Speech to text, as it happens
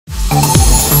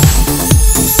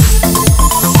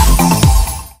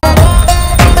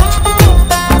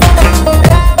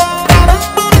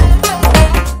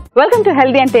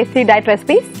healthy and tasty diet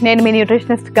recipes. నేను మీ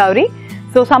nutritionist Gauri.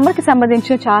 So summer కి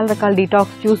సంబంధించిన చాలా రకాల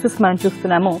డిటాక్స్ జ్యూసెస్ మనం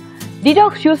చూస్తున్నాము.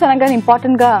 డిటాక్స్ జ్యూస్ అనగానే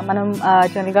ఇంపార్టెంట్ గా మనం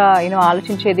జనరల్ గా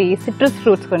ఆలోచించేది సిట్రస్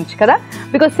ఫ్రూట్స్ గురించి కదా.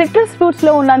 బికాస్ సిట్రస్ ఫ్రూట్స్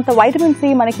లో ఉన్నంత వైటమిన్ సి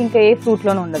మనకి ఇంకా ఏ ఫ్రూట్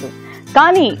లోనూ ఉండదు.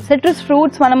 కానీ సిట్రస్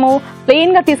ఫ్రూట్స్ మనము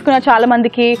ప్లెయిన్ గా తీసుకున్న చాలా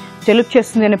మందికి జలుబు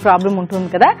చేస్తుంది అనే ప్రాబ్లం ఉంటుంది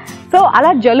కదా. సో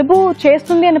అలా జలుబు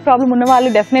చేస్తుంది అనే ప్రాబ్లం ఉన్న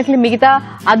వాళ్ళు డెఫినెట్లీ మిగతా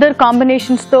అదర్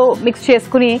కాంబినేషన్స్ తో మిక్స్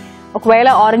చేసుకుని ఒకవేళ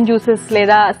ఆరెంజ్ జ్యూసెస్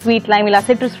లేదా స్వీట్ లైమ్ ఇలా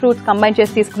సిట్రస్ ఫ్రూట్స్ కంబైన్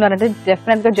చేసి తీసుకున్నారంటే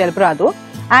డెఫినెట్ గా జలుబు రాదు.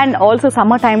 అండ్ ఆల్సో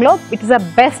సమ్మర్ టైంలో it is the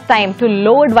best time to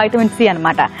load vitamin C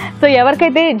అనమాట. సో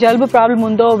ఎవరికైతే జలుబు ప్రాబ్లం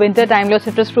ఉందో వింటర్ టైంలో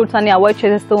సిట్రస్ ఫ్రూట్స్ అన్ని అవాయిడ్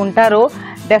చేసేస్తూ ఉంటారో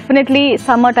డెఫినెట్లీ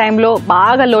సమ్మర్ టైంలో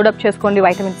బాగా లోడప్ చేసుకోండి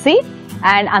వైటమిన్ సి.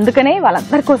 అండ్ అందుకనే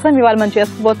వాళ్ళందరి కోసం ఇవాళ మనం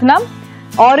చేసుకోబోతున్నాం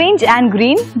orange and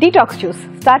green detox juice.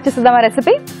 Start చేసేద్దాం ఆ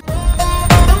రెసిపీ.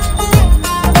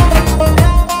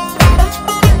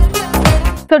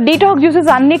 సో డీటాక్స్ జ్యూసెస్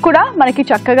అన్ని కూడా మనకి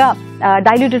చక్కగా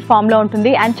డైల్యూటెడ్ ఫామ్ లో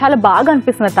ఉంటుంది అండ్ చాలా బాగా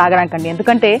అనిపిస్తుంది తాగడానికండి.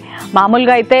 ఎందుకంటే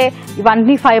మామూలుగా అయితే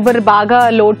ఇవన్నీ ఫైబర్ బాగా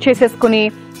లోడ్ చేసేసుకుని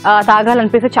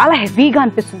తాగాలనిపిస్తే చాలా హెవీగా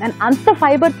అనిపిస్తుంది. అండ్ అంత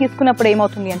ఫైబర్ తీసుకున్నప్పుడు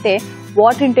ఏమవుతుంది అంటే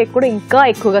వాటర్ ఇంటేక్ కూడా ఇంకా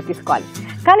ఎక్కువగా తీసుకోవాలి.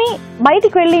 కానీ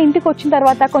బయటికి వెళ్ళి ఇంటికి వచ్చిన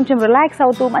తర్వాత కొంచెం రిలాక్స్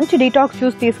అవుతూ మంచి డీటాక్స్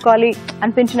జ్యూస్ తీసుకోవాలి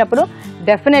అనిపించినప్పుడు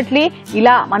డెఫినెట్లీ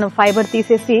ఇలా మనం ఫైబర్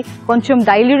తీసేసి కొంచెం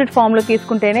డైల్యూటెడ్ ఫామ్ లో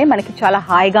తీసుకుంటేనే మనకి చాలా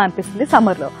హాయిగా అనిపిస్తుంది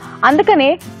సమ్మర్ లో. అందుకనే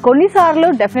కొన్నిసార్లు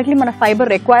డెఫినెట్లీ మన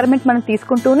ఫైబర్ రిక్వైర్మెంట్ మనం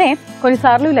తీసుకుంటూనే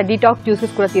కొన్నిసార్లు ఇలా డీటాక్స్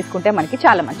జ్యూసెస్ కూడా తీసుకుంటే మనకి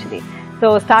చాలా మంచిది. సో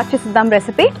స్టార్ట్ చేసేద్దాం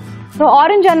రెసిపీ. సో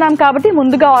ఆరెంజ్ అన్నాం కాబట్టి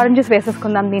ముందుగా ఆరెంజెస్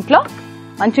వేసేసుకుందాం. దీంట్లో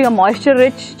మంచిగా మాయిశ్చర్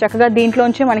రిచ్ చక్కగా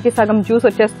దీంట్లోంచి మనకి సగం జ్యూస్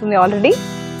వచ్చేస్తుంది ఆల్రెడీ.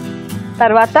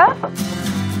 తర్వాత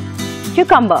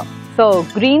క్యూకంబర్. సో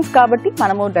గ్రీన్స్ కాబట్టి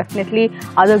మనము definitely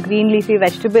other green leafy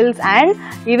vegetables and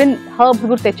even herbs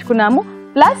కూడా తెచ్చుకున్నాము.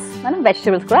 ప్లస్ మనం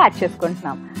వెజిటబుల్స్ కూడా యాడ్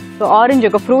చేసుకుంటున్నాం. సో ఆరెంజ్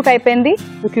ఒక ఫ్రూట్ అయిపోయింది.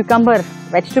 క్యూకంబర్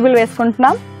వెజిటబుల్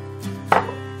వేసుకుంటున్నాం.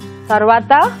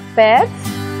 తర్వాత పేర్స్.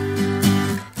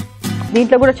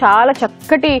 దీంట్లో కూడా చాలా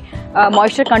చక్కటి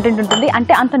మాయిశ్చర్ కంటెంట్ ఉంటుంది.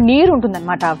 అంటే అంత నీరు ఉంటుంది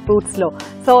అనమాట ఫ్రూట్స్ లో.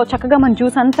 సో చక్కగా మన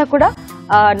జ్యూస్ అంతా కూడా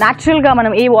న్యాచురల్ గా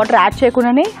మనం ఏ వాటర్ యాడ్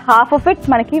చేయకుండానే హాఫ్ ఆఫ్ ఇట్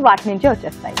మనకి వాటి నుంచే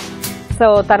వచ్చేస్తాయి. సో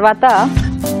తర్వాత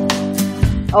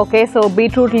ఓకే సో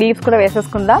బీట్రూట్ లీవ్స్ కూడా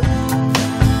వేసేసుకుందాం.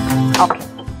 ఓకే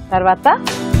తర్వాత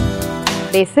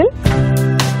బేసిల్,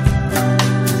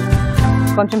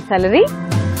 కొంచెం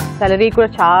సెలరీ కూడా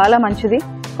చాలా మంచిది.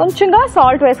 కొంచెంగా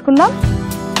సాల్ట్ వేసుకుందాం.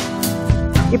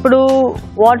 ఇప్పుడు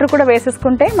వాటర్ కూడా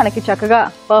వేసేసుకుంటే మనకి చక్కగా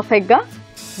పర్ఫెక్ట్ గా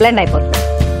బ్లెండ్ అయిపోతుంది.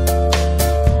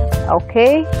 ఓకే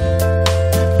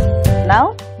నౌ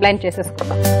బ్లెండ్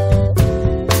చేసేసుకుందాం.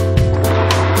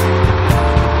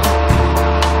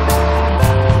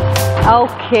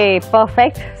 Okay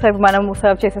perfect. సో ఇప్పుడు మనం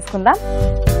సర్వ్ చేసేసుకుందాం.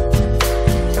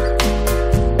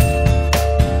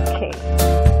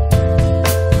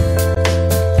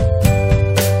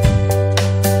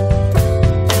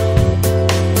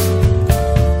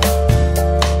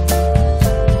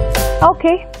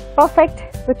 Okay perfect.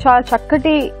 సో చాలా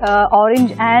చక్కటి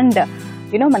ఆరెంజ్ అండ్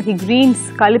మనకి గ్రీన్స్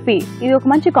కలిపి ఇది ఒక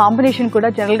మంచి కాంబినేషన్ కూడా.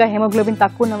 జనరల్గా హెమోగ్లోబిన్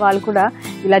తక్కువ ఉన్న వాళ్ళు కూడా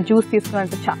ఇలా జ్యూస్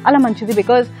తీసుకున్నట్టు చాలా మంచిది.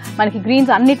 బికాజ్ మనకి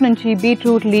గ్రీన్స్ అన్నిటి నుంచి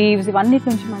బీట్రూట్ లీవ్స్ ఇవన్నిటి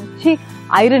నుంచి మంచి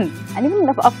iron and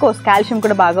even of course calcium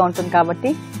కూడా బాగా ఉంటుంది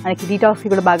కాబట్టి మనకి డీటాక్స్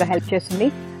కూడా బాగా హెల్ప్ చేస్తుంది.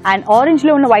 అండ్ ఆరెంజ్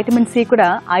లో ఉన్న వైటమిన్ సి కూడా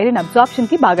ఐరన్ అబ్జార్ప్షన్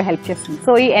కి బాగా హెల్ప్ చేస్తుంది.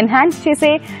 సో ఈ ఎన్హాన్స్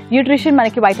చేసే న్యూట్రిషన్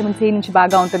మనకి వైటమిన్ సి నుంచి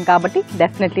బాగా ఉంటుంది కాబట్టి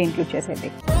డెఫినెట్లీ ఇంక్లూడ్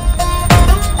చేసేది.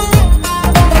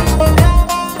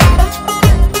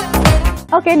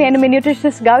 ఓకే నేను మీ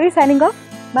nutritionist Gauri signing off.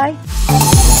 Bye.